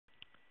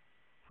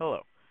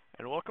Hello,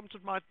 and welcome to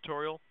my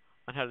tutorial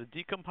on how to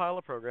decompile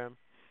a program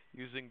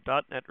using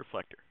 .NET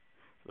Reflector.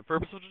 For the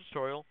purpose of the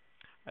tutorial,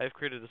 I have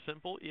created a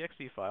simple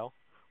exe file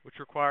which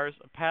requires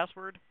a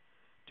password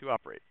to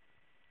operate.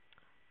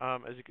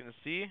 As you can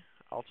see,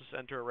 I'll just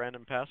enter a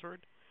random password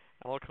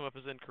and it'll come up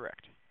as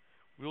incorrect.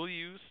 We'll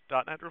use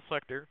 .NET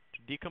Reflector to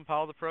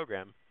decompile the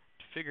program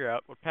to figure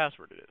out what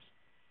password it is.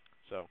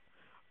 So,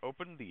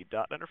 open the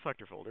 .NET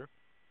Reflector folder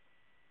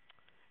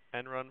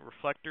and run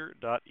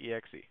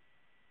reflector.exe.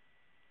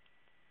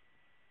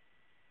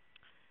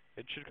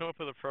 It should come up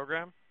with a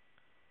program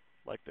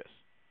like this.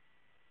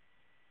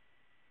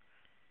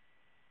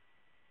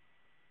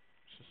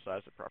 Just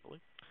size it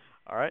properly.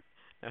 Alright,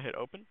 now hit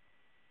open.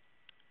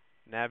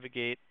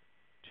 Navigate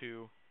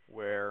to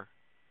where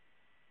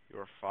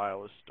your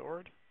file is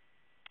stored.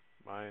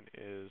 Mine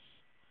is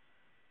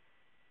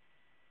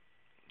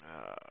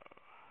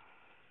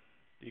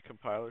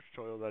decompiler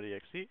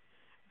tutorial.exe,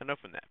 and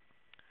open that.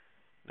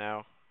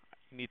 Now,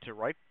 you need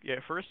to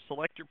first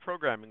select your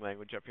programming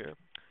language up here.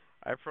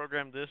 I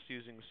programmed this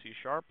using C#,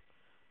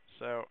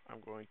 so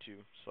I'm going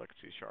to select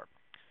C#.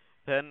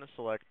 Then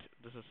select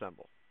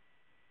disassemble.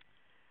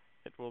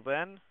 It will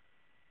then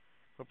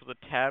go up with a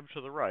tab to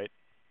the right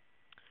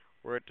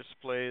where it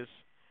displays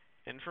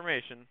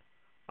information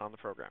on the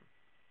program.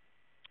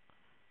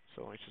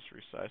 So let me just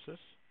resize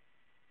this.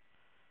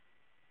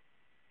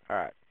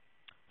 Alright,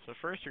 so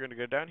first you're going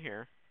to go down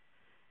here,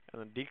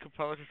 and then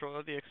decompiler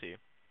tutorial.exe,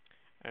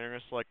 and you're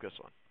going to select this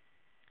one.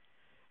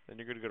 Then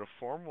you're going to go to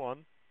Form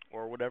 1,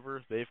 or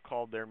whatever they've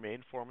called their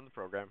main form in the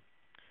program.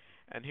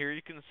 And here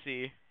you can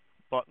see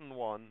button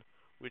 1,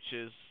 which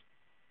is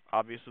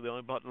obviously the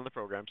only button in the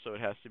program, so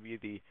it has to be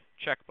the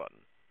check button.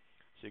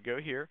 So you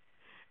go here,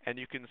 and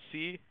you can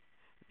see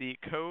the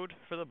code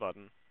for the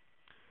button,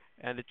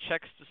 and it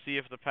checks to see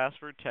if the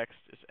password text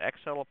is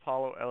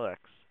XLApolloLX,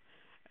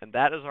 and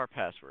that is our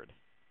password.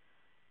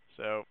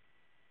 So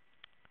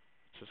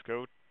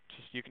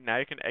now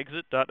you can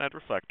exit .NET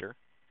Reflector,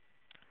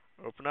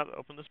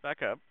 open this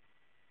back up,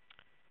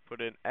 put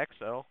in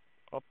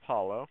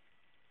XLApolloLX,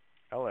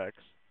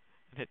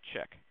 and hit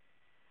check,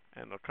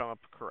 and it'll come up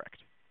correct.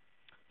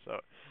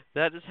 So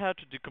that is how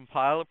to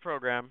decompile a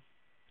program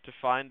to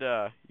find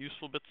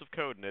useful bits of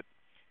code in it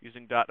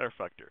using .NET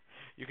Reflector.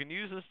 You can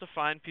use this to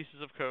find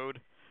pieces of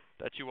code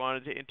that you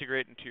wanted to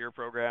integrate into your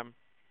program,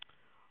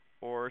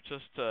 or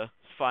just to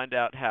find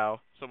out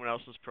how someone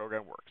else's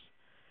program works.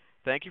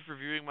 Thank you for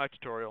viewing my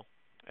tutorial,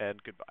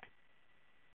 and goodbye.